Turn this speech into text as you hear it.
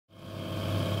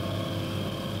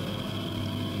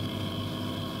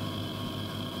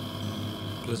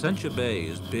Placentia Bay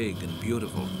is big and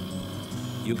beautiful.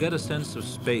 You get a sense of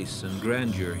space and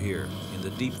grandeur here in the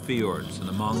deep fjords and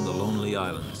among the lonely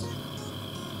islands.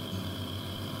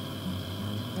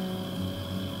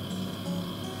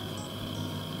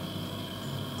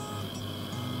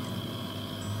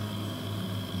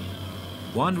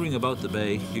 Wandering about the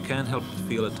bay, you can't help but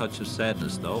feel a touch of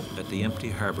sadness, though, at the empty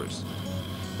harbors.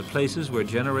 The places where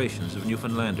generations of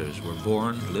Newfoundlanders were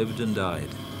born, lived, and died.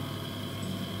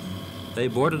 They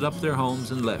boarded up their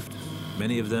homes and left,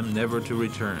 many of them never to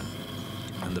return.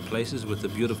 And the places with the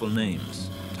beautiful names,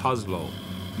 Toslow,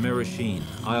 Merasheen,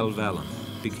 Isle Valin,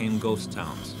 became ghost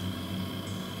towns.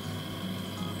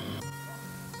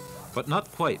 But not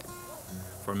quite,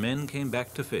 for men came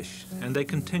back to fish, and they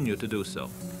continue to do so.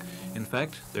 In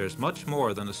fact, there's much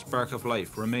more than a spark of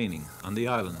life remaining on the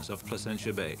islands of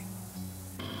Placentia Bay.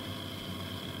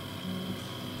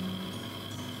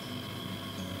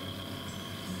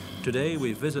 Today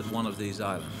we visit one of these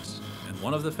islands, and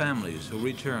one of the families who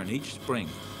return each spring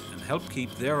and help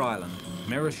keep their island,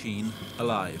 Merasheen,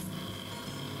 alive.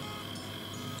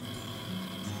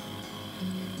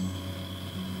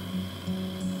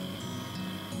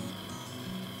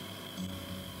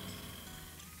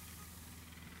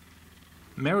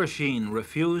 Merasheen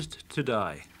refused to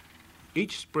die.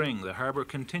 Each spring the harbour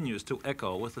continues to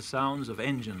echo with the sounds of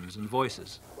engines and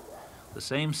voices. The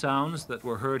same sounds that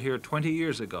were heard here 20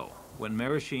 years ago, when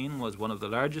Merasheen was one of the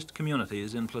largest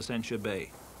communities in Placentia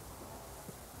Bay.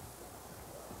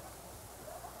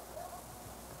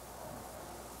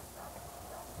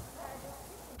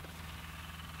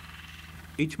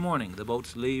 Each morning the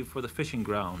boats leave for the fishing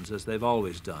grounds as they've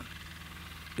always done.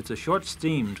 It's a short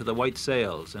steam to the White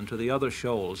Sails and to the other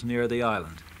shoals near the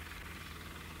island.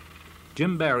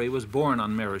 Jim Barry was born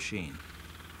on Merasheen.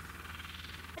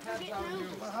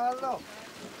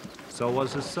 So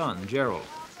was his son, Gerald.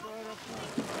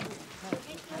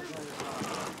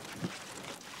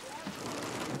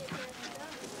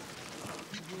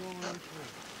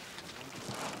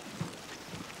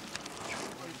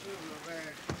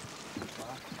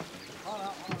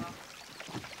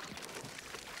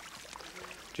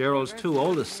 Gerald's two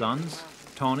oldest sons,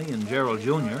 Tony and Gerald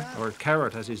Jr., or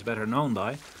Carrot as he's better known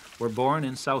by, were born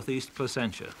in southeast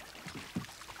Placentia.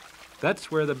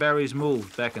 That's where the Barrys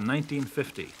moved back in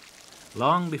 1950,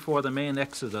 long before the main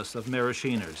exodus of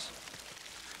Merasheeners.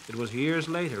 It was years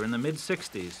later, in the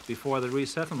mid-60s, before the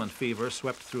resettlement fever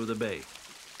swept through the bay.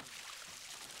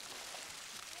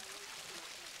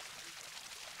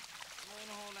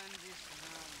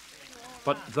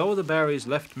 But though the Barrys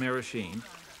left Merasheen,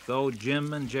 though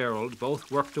Jim and Gerald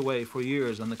both worked away for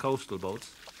years on the coastal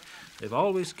boats, they've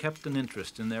always kept an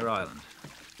interest in their island.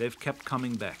 They've kept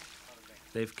coming back.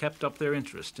 They've kept up their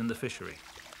interest in the fishery.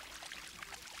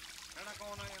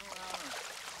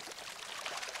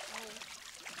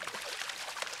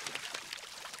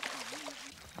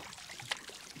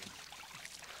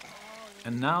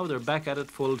 And now they're back at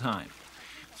it full time.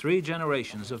 3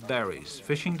 generations of Barrys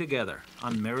fishing together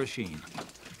on Merasheen.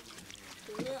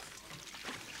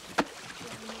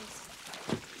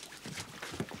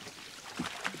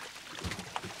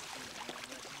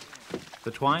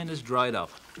 The twine is dried up.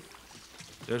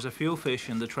 There's a few fish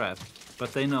in the trap,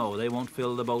 but they know they won't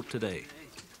fill the boat today.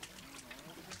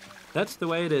 That's the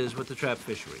way it is with the trap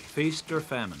fishery, feast or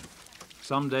famine.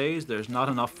 Some days there's not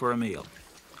enough for a meal.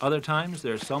 Other times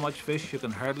there's so much fish you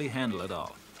can hardly handle it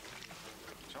all.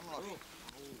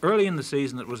 Early in the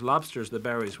season it was lobsters the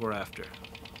Barrys were after.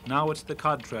 Now it's the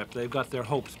cod trap they've got their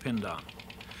hopes pinned on.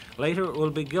 Later it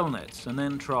will be gill nets and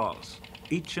then trawls,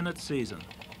 each in its season.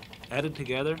 Added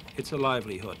together, it's a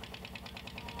livelihood.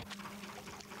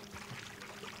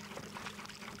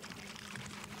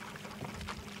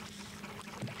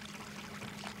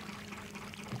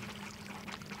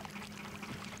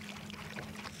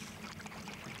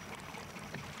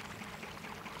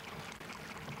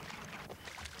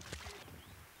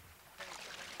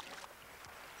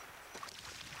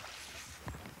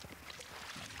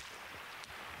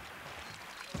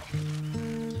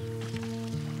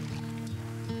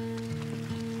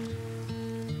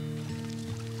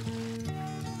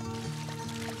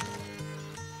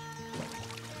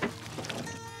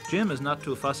 Jim is not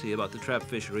too fussy about the trap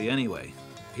fishery anyway.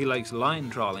 He likes line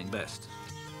trawling best.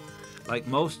 Like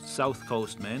most South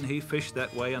Coast men, he fished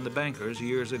that way on the bankers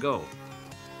years ago.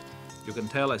 You can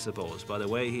tell, I suppose, by the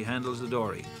way he handles the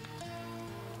dory.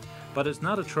 But it's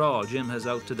not a trawl Jim has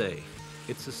out today.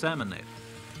 It's a salmon net.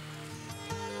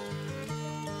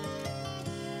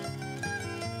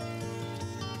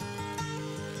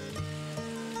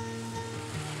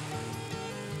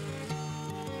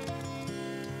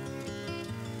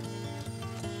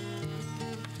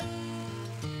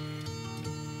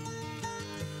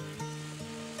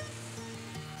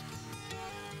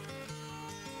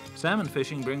 Salmon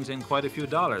fishing brings in quite a few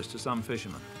dollars to some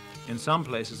fishermen. In some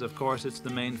places, of course, it's the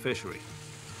main fishery.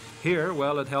 Here,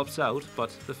 well, it helps out,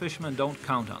 but the fishermen don't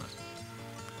count on it.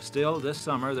 Still, this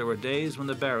summer there were days when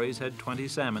the Barrys had 20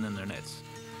 salmon in their nets.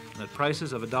 And at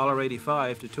prices of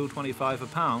 $1.85 to $2.25 a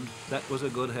pound, that was a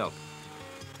good help.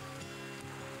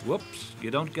 Whoops, you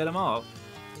don't get them all.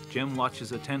 Jim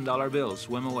watches a $10 bill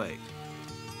swim away.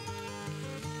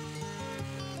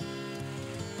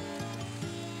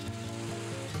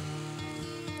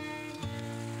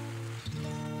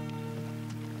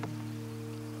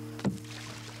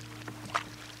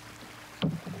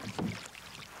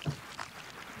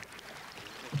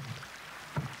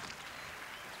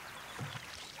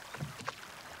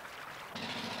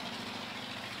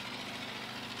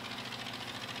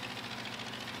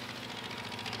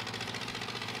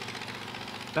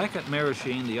 Back at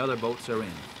Merasheen, the other boats are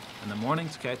in, and the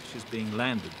morning's catch is being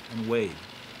landed and weighed.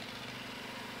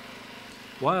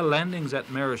 While landings at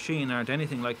Merasheen aren't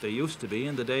anything like they used to be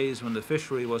in the days when the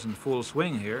fishery was in full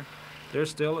swing here,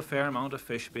 there's still a fair amount of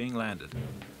fish being landed.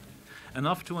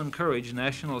 Enough to encourage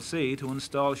National Sea to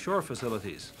install shore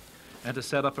facilities and to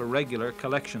set up a regular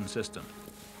collection system.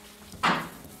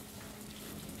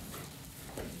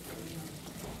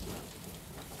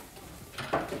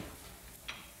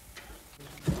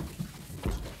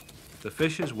 The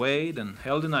fish is weighed and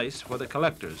held in ice for the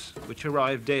collectors, which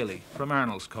arrive daily from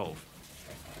Arnold's Cove.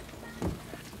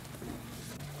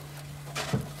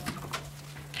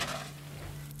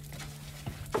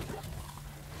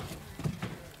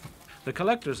 The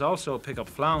collectors also pick up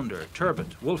flounder,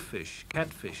 turbot, wolffish,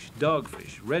 catfish,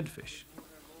 dogfish, redfish,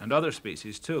 and other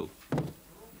species too.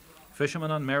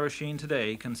 Fishermen on Merasheen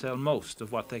today can sell most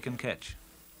of what they can catch.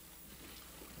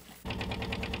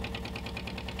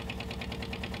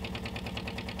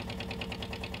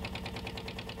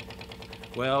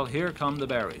 Well, here come the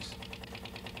Barrys.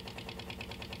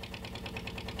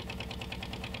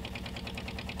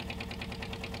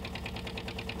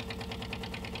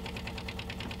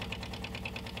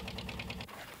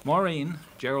 Maureen,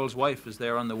 Gerald's wife, is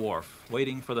there on the wharf,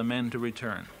 waiting for the men to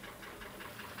return.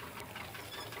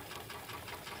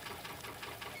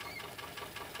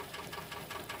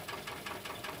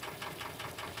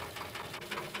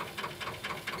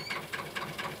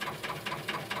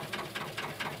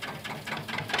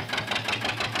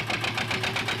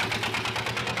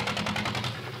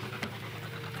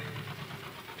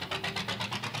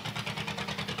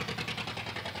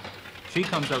 She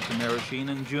comes out to Merasheen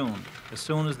in June, as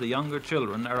soon as the younger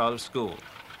children are out of school.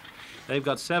 They've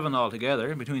got 7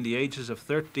 altogether, between the ages of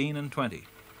 13 and 20.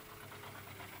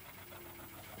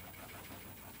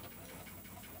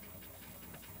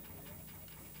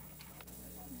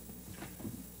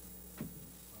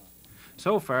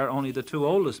 So far, only the 2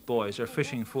 oldest boys are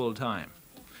fishing full-time.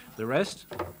 The rest,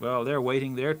 well, they're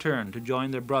waiting their turn to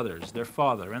join their brothers, their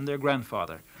father, and their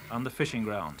grandfather on the fishing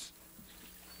grounds.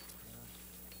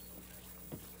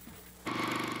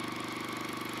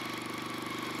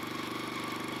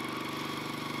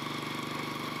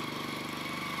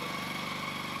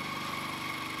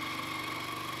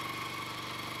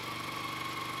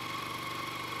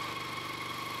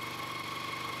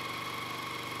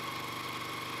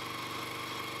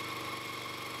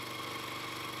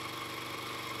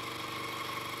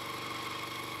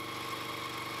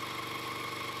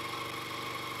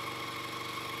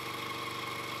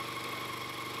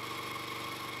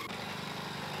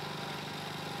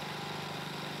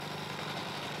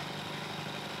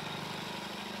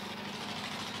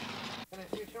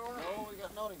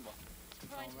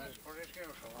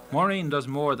 Maureen does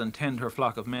more than tend her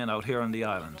flock of men out here on the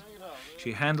island.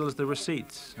 She handles the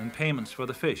receipts and payments for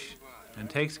the fish and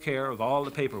takes care of all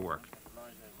the paperwork.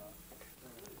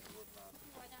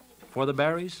 For the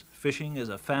Barrys, fishing is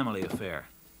a family affair.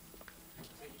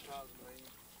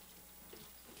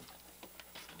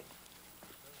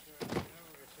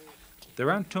 There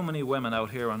aren't too many women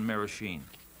out here on Merasheen.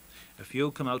 A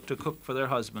few come out to cook for their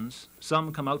husbands,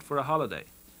 some come out for a holiday.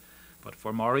 But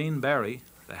for Maureen Barry,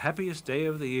 the happiest day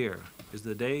of the year is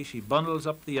the day she bundles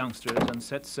up the youngsters and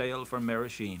sets sail for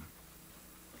Merasheen.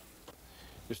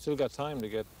 You've still got time to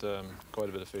get quite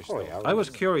a bit of fish, though. Yeah, I was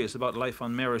curious about life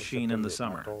on Merasheen in the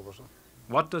summer.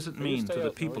 What does it mean to the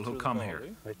people who come here?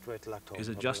 Is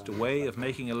it just a way of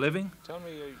making a living?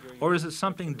 Or is it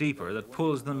something deeper that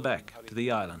pulls them back to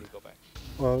the island?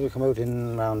 Well, we come out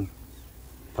in around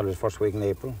probably the first week in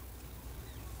April.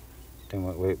 Then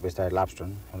we started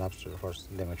lobstering, lobster first,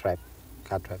 and then we trap,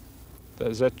 cat trap.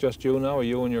 Is that just you now, or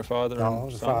you and your father? No,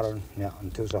 the father, yeah,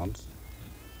 and 2 sons.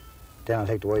 Then I'll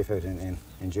take the wife out in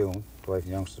June, the wife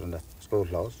and youngsters when the school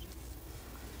closed.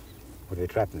 We'd be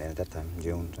trapping then at that time, in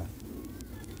June. So.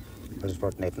 I was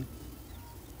for netting.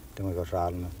 Then we go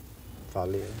trawling and fall,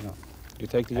 you know. You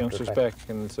take the youngsters back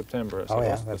in September, Oh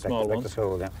yeah, the small back ones. to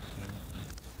school, yeah.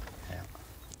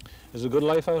 Is it a good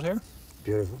life out here?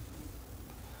 Beautiful.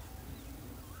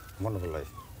 Wonderful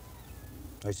life.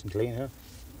 Nice and clean here.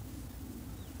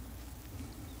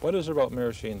 What is it about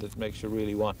Merasheen that makes you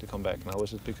really want to come back now?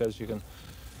 Is it because you can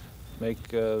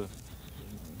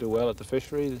do well at the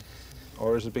fishery,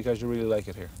 or is it because you really like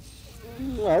it here?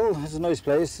 Well, it's a nice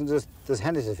place, and there's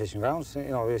handy to fishing grounds. You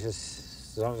know,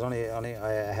 there's only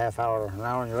a half hour, an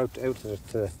hour, and you're out to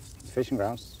the fishing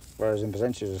grounds. Whereas in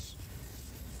Placentia,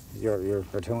 you're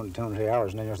 2 and 3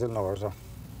 hours, and then you're still nowhere. So.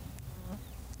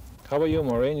 How about you,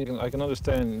 Maureen? I can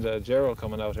understand Gerald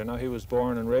coming out here. Now, he was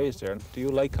born and raised here. Do you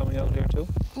like coming out here too?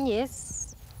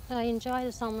 Yes, I enjoy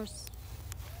the summers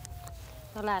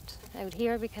a lot out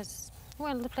here because,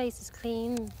 well, the place is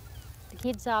clean. The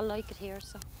kids all like it here,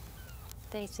 so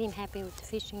they seem happy with the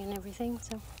fishing and everything.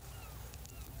 So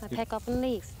I pack up and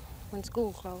leave when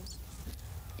school closes.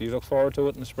 Do you look forward to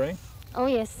it in the spring? Oh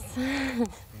yes.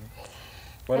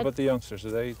 What about the youngsters? Do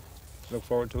they look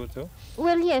forward to it too?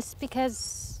 Well, yes,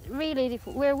 because really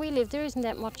where we live there isn't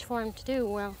that much for them to do.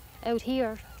 Well, out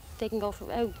here they can go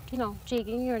out, you know,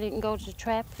 jigging, or they can go to the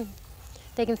trap and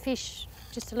they can fish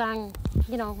just along,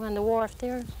 you know, on the wharf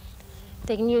there.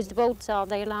 They can use the boats all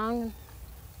day long and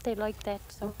they like that.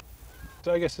 So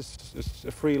I guess it's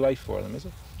a free life for them, is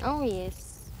it? oh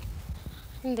yes.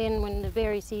 And then when the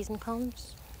berry season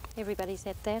comes, everybody's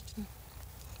at that. And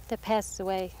that passes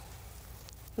away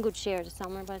a good share of the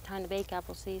summer by the time the bake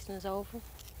apple season is over.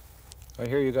 I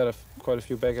hear you got quite a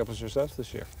few bake apples yourself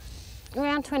this year.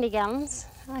 Around 20 gallons.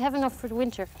 I have enough for the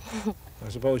winter. I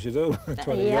suppose you do.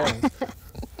 20 yeah.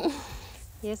 gallons.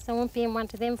 Yes, I won't be in one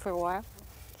of them for a while.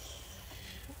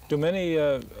 Do many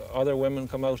other women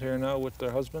come out here now with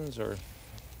their husbands, or?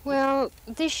 Well,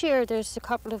 this year there's a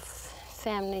couple of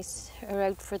families are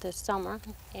out for the summer,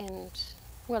 and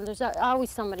well, there's always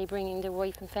somebody bringing their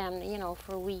wife and family, you know,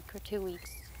 for a week or 2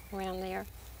 weeks around there.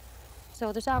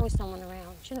 So there's always someone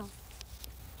around, you know.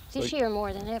 This year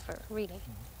more than ever, really.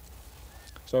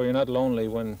 So you're not lonely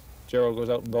when Gerald goes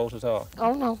out and boat at all?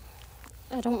 Oh no,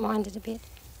 I don't mind it a bit.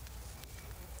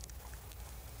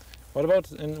 What about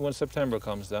when September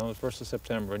comes down, the 1st of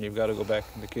September, and you've got to go back,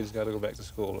 and the kids got to go back to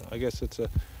school? I guess it's a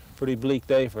pretty bleak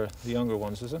day for the younger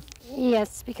ones, is it?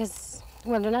 Yes, because,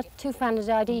 well, they're not too fond of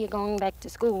the idea of going back to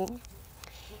school.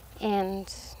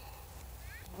 And,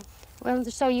 well,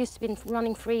 they're so used to being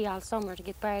running free all summer to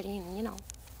get partying, you know.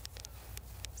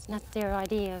 It's not their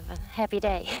idea of a happy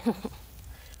day.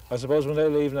 I suppose when they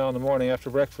leave now in the morning after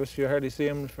breakfast, you hardly see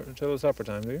them until supper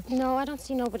time, do you? No, I don't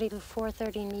see nobody till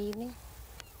 4:30 in the evening.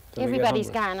 Till they get Everybody's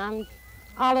hungry. gone. I'm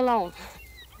all alone.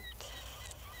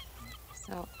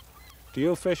 So. Do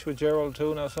you fish with Gerald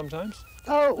too now sometimes?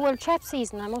 Oh, well, trap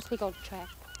season, I mostly go to trap.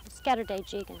 Scatter day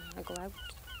jigging, I go out.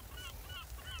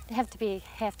 They have to be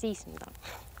half decent, though.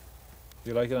 Do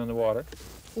you like it on the water?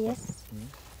 Yes.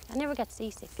 I never got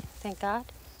seasick, thank God.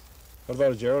 What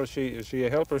about Gerald? Is she a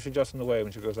helper, or is she just in the way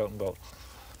when she goes out and boat?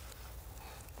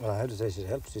 Well, I had to say she'd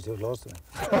help. She's too close to me.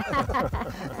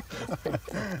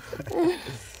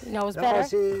 Knows No, better.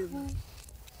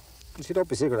 she don't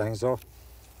be sick or anything, so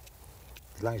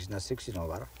as long as she's not sick, she's no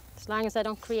matter. As long as I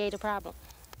don't create a problem.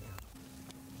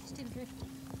 Still drifting.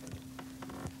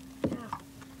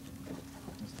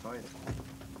 Let's try it.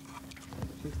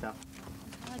 She's stop.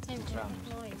 I think it's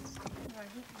noise.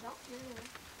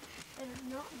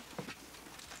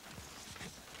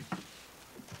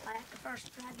 I have the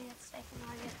first graduate, second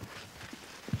graduate,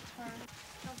 third.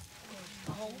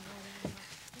 Oh,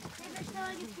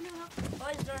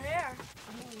 is there here?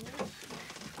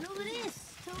 No, it is.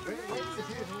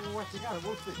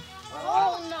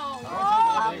 Oh, no. Oh.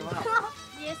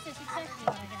 Yes, that's exactly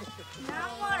what I got. Now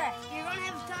what? You're going to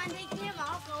have time to take him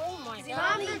off. Oh my Mom,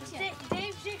 God.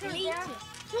 Dave Jigger's there.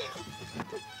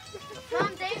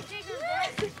 Mom, Dave Jigger's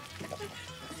there.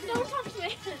 Don't touch me.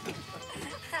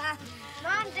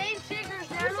 Mom, Dave Jigger's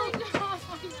there. Oh my God.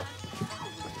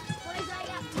 What is I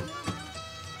got?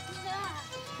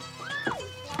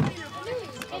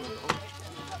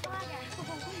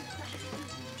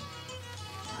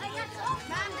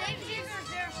 Mom, Dave Jigger's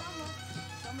there somewhere.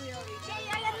 Hey,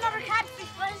 I got another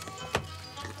catfish, please.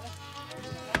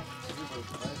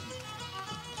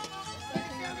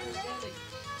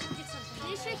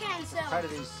 These we can sell. Part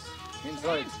of these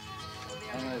inside.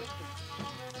 And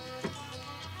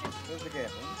there's the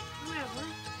gap, Wherever.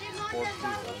 Did mine Four get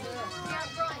people. Yeah,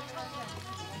 right. huh?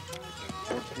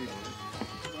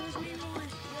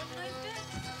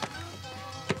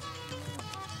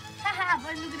 Haha,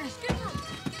 boys, look at this. Skipper!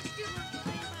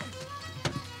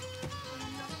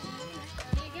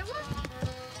 Can you get one?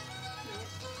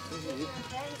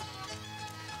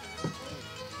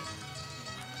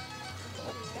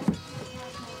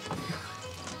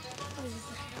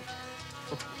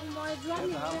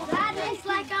 Rodney's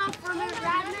like off from it,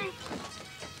 Rodney.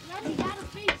 You got a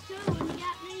fish too, and you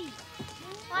got me.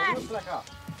 What? Looks like off.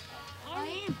 I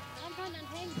am. I'm trying to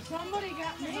hang. Somebody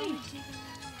got me.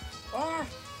 Or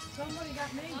somebody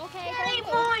got me. Okay. That ain't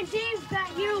mine. Dave's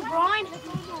got you, Brian.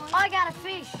 I got a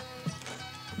fish.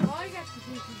 I got the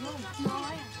fish as well. No,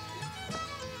 I have.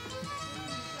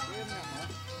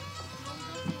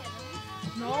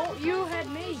 No, you had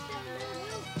me.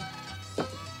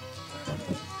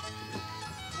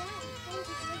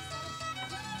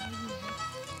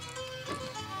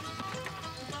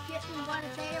 Get me by the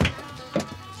tail.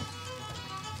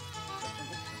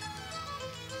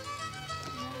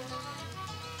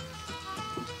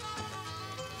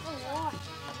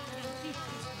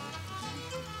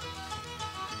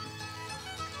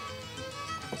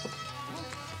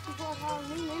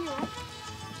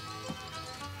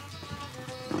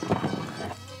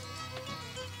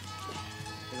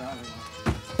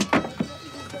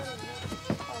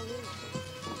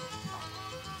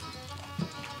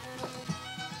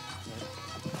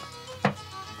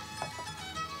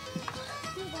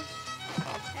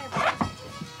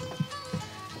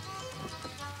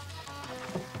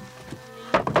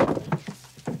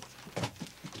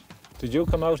 Did you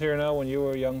come out here now when you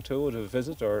were young too to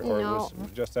visit, or No. was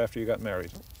it just after you got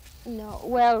married? No,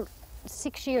 well,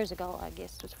 6 years ago, I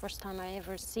guess, was the first time I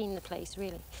ever seen the place,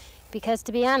 really. Because,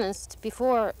 to be honest,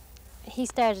 before he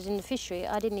started in the fishery,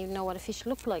 I didn't even know what a fish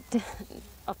looked like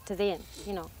up to then,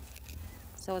 you know.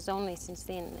 So it's only since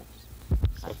then that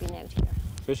I've been out here.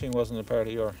 Fishing wasn't a part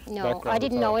of your No, background I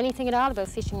didn't at all. know anything at all about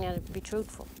fishing, now, to be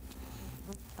truthful.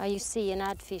 I used to see and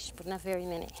add fish, but not very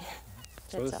many.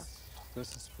 So That's all.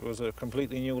 was a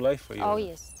completely new life for you. Oh,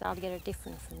 yes, altogether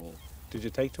different for me. Did you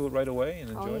take to it right away and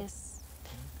enjoy Oh, it? yes.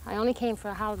 I only came for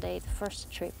a holiday the first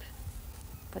trip,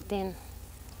 but then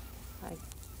I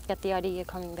got the idea of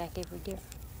coming back every year.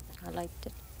 I liked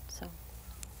it, so.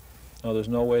 No, there's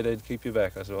no way they'd keep you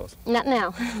back, I suppose. Not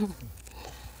now.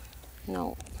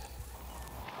 No.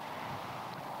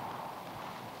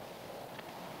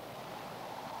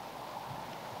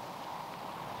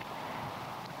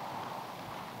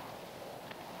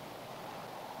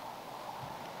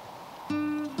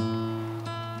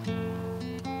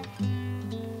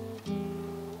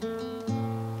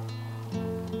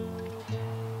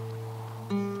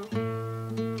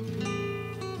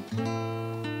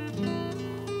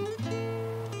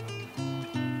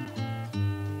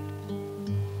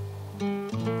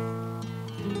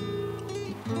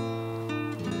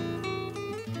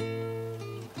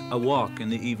 A walk in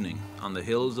the evening on the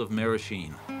hills of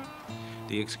Merasheen.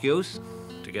 The excuse?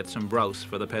 To get some browse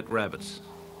for the pet rabbits.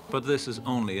 But this is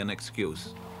only an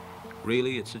excuse.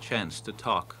 Really, it's a chance to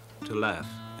talk, to laugh,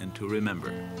 and to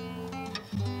remember.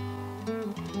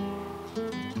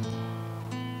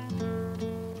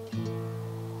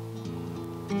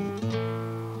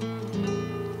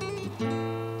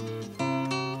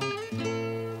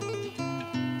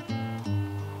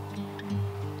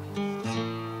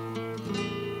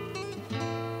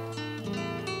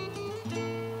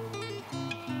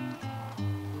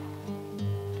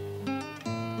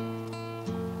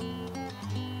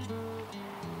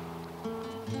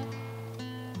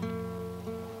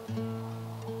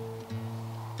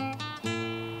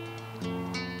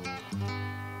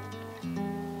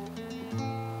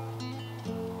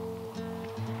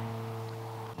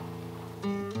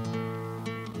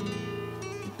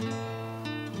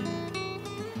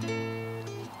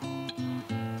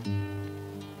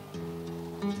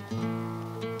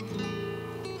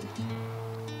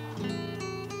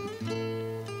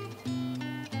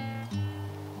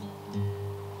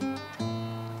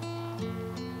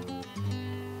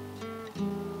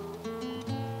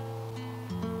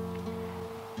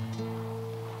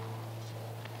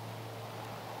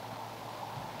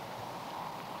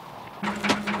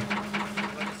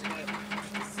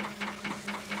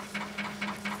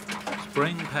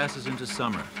 Spring passes into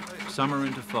summer, summer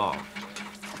into fall.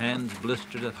 Hands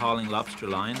blistered at hauling lobster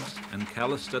lines and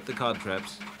calloused at the cod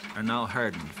traps are now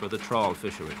hardened for the trawl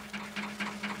fishery.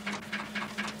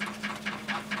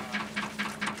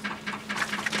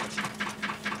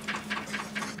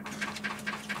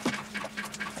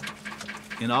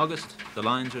 In August, the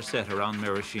lines are set around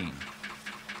Merasheen.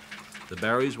 The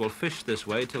Barrys will fish this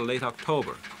way till late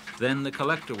October. Then the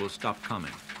collector will stop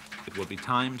coming. It will be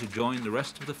time to join the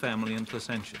rest of the family in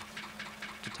Placentia,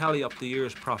 to tally up the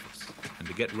year's profits and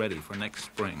to get ready for next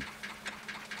spring.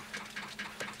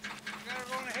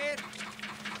 Going ahead.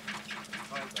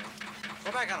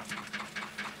 Go back on it.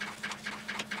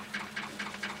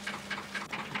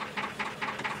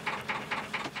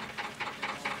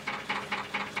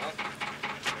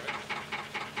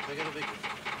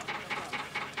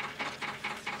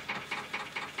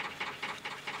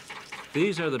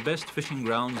 These are the best fishing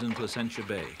grounds in Placentia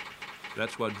Bay.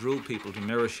 That's what drew people to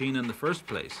Merasheen in the first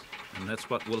place, and that's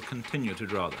what will continue to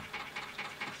draw them.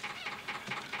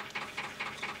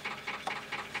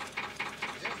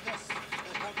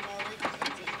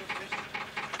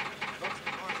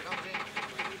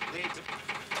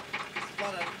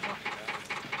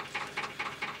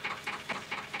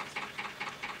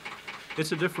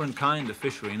 It's a different kind of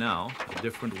fishery now, a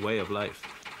different way of life.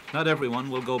 Not everyone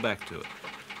will go back to it.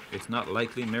 It's not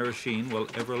likely Merasheen will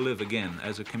ever live again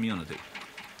as a community.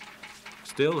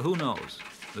 Still, who knows?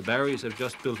 The Barrys have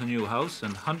just built a new house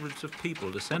and hundreds of people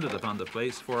descended upon the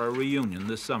place for a reunion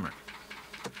this summer.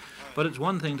 But it's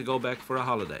one thing to go back for a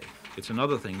holiday. It's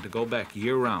another thing to go back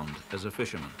year-round as a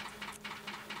fisherman.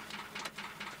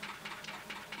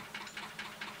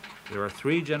 There are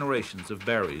 3 generations of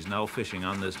Barrys now fishing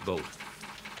on this boat.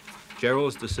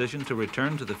 Gerald's decision to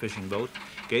return to the fishing boat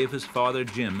gave his father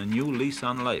Jim a new lease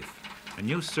on life, a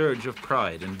new surge of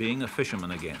pride in being a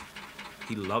fisherman again.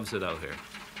 He loves it out here.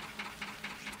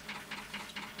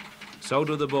 So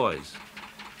do the boys.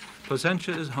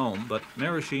 Placentia is home, but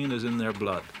Merasheen is in their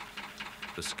blood.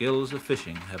 The skills of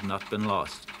fishing have not been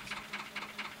lost.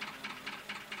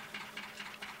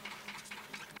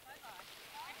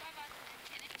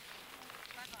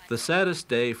 The saddest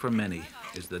day for many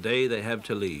is the day they have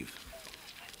to leave.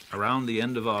 Around the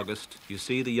end of August, you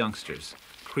see the youngsters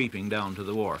creeping down to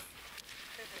the wharf.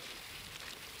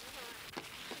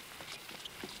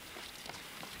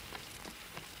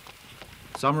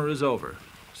 Summer is over.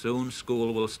 Soon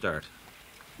school will start.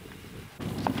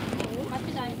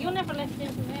 You'll never let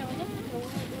them from there, will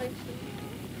you?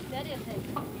 That is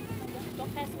it.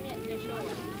 Don't pass me at your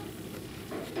shoulder.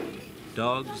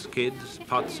 Dogs, kids,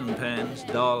 pots and pans,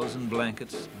 dolls and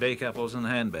blankets, bake apples and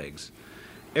handbags.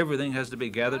 Everything has to be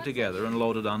gathered together and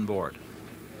loaded on board.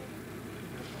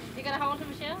 You got a hold of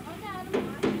Michelle?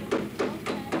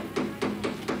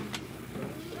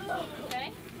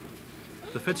 Okay.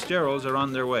 The Fitzgeralds are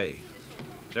on their way.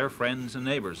 They're friends and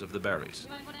neighbors of the Barrys. You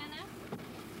want to go down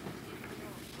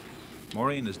now?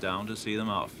 Maureen is down to see them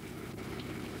off.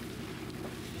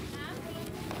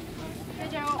 Hey,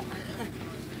 Joe.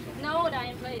 No,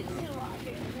 Diane, please.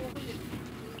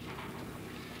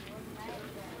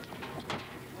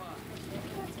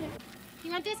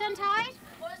 You want this untied?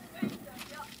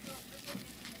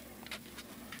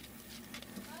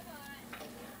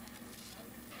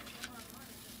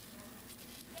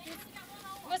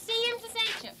 We'll see you in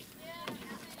Placentia.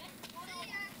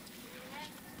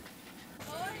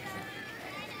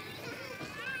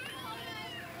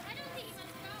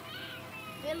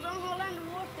 Then don't hold on to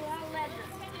water, I'll let it.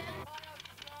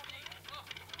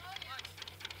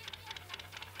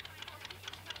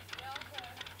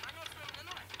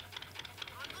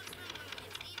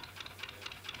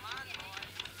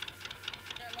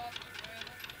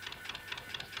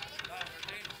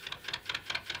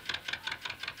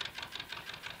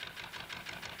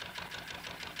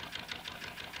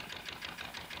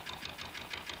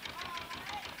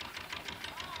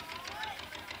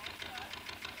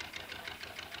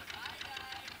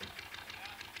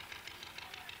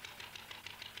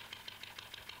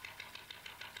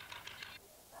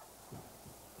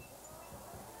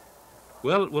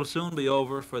 Well, it will soon be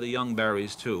over for the young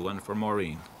Barrys too, and for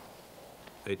Maureen.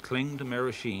 They cling to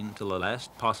Merasheen till the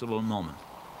last possible moment.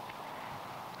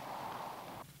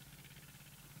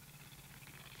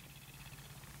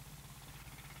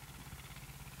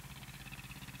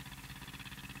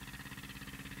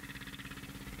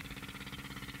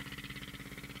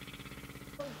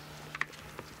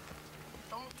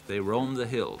 They roam the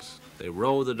hills, they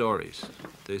row the dories,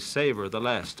 they savor the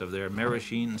last of their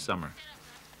Merasheen summer.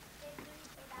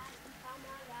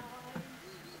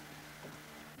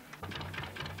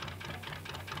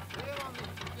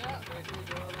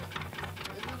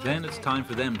 Then it's time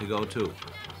for them to go too.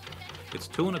 It's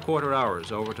 2¼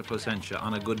 hours over to Placentia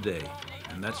on a good day,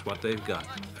 and that's what they've got,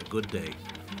 a good day.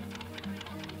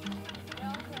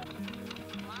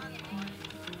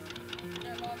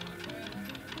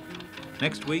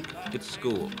 Next week, it's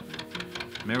school.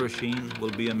 Merasheen will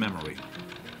be a memory.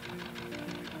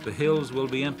 The hills will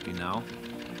be empty now,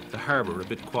 the harbour a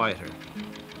bit quieter.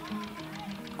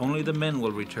 Only the men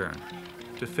will return,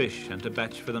 to fish and to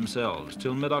batch for themselves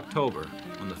till mid-October,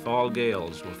 when the fall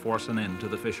gales will force an end to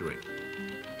the fishery.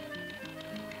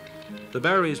 The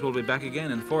Barrys will be back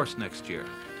again in force next year,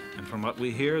 and from what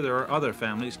we hear, there are other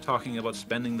families talking about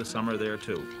spending the summer there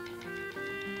too.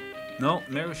 No,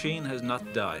 Merasheen has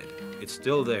not died. It's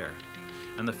still there,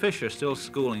 and the fish are still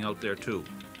schooling out there too,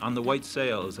 on the White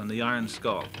Sails and the Iron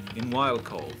Skull, in Wild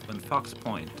Cove and Fox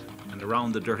Point, and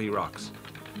around the Dirty Rocks.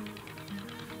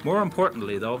 More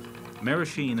importantly though,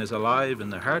 Merasheen is alive in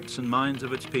the hearts and minds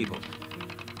of its people.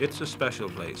 It's a special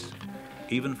place,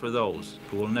 even for those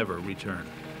who will never return.